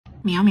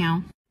Meow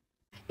meow.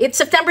 It's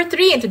September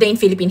 3 and today in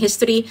Philippine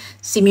history,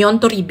 Simeon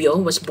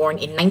Toribio was born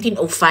in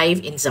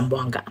 1905 in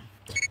Zamboanga.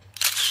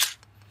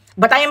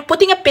 But I am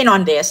putting a pin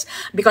on this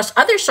because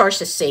other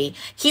sources say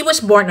he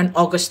was born on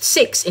August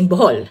 6 in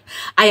Bohol.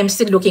 I am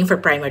still looking for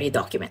primary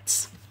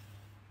documents.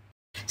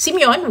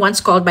 Simeon,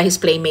 once called by his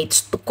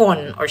playmates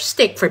Tukon or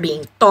Stick for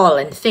being tall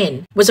and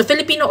thin, was a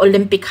Filipino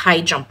Olympic high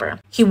jumper.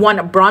 He won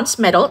a bronze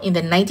medal in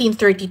the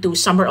 1932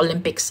 Summer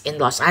Olympics in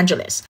Los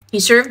Angeles. He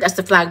served as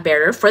the flag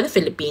bearer for the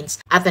Philippines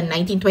at the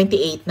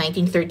 1928,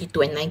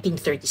 1932, and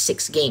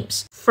 1936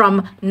 Games.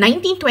 From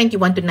 1921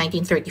 to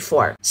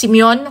 1934,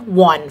 Simeon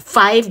won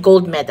 5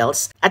 gold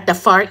medals at the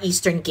Far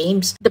Eastern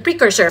Games, the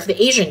precursor of the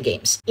Asian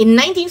Games. In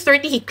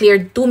 1930, he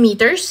cleared 2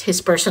 meters,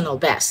 his personal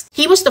best.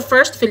 He was the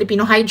first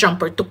Filipino high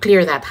jumper to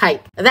clear that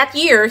height. That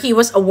year, he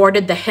was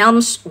awarded the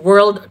Helms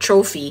World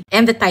Trophy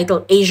and the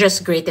title Asia's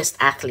Greatest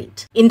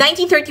Athlete. In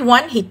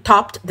 1931, he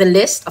topped the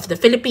list of the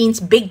Philippines'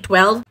 Big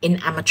 12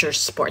 in amateur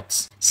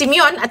sports.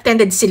 Simeon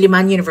attended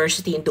Silliman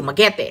University in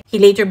Dumaguete. He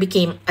later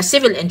became a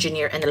civil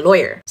engineer and a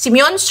lawyer.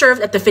 Simeon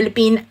served at the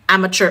Philippine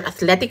Amateur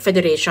Athletic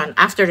Federation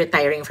after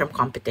retiring from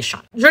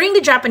competition. During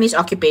the Japanese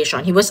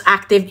occupation, he was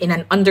active in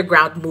an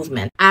underground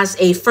movement as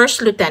a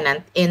first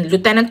lieutenant in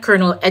Lieutenant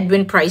Colonel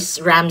Edwin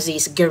Price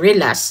Ramsey's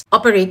guerrillas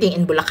operating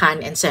in Bulacan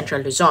and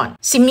Central Luzon.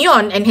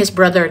 Simeon and his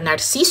brother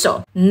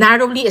Narciso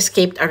narrowly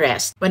escaped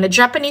arrest when a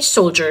Japanese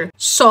soldier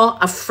saw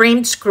a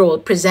framed scroll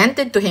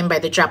presented to him by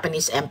the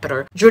Japanese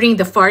emperor during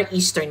the Far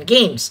Eastern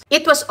Games.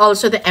 It was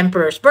also the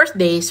emperor's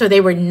birthday, so they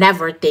were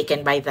never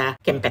taken by the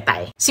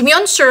Kempetay.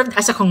 Simeon served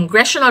as a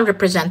congressional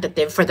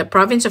representative for the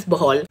province of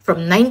Bohol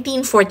from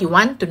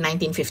 1941 to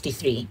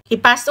 1953. He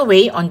passed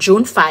away on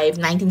June 5,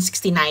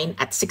 1969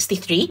 at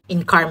 63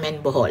 in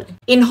Carmen, Bohol.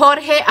 In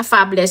Jorge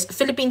Afable's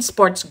Philippine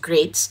Sports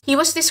Greats, he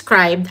was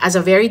described as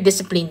a very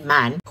disciplined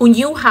man who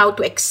knew how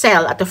to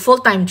excel at a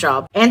full-time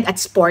job and at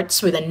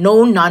sports with a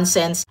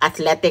no-nonsense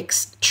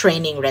athletics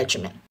training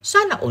regimen.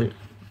 Sana all.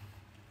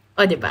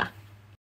 O, diba?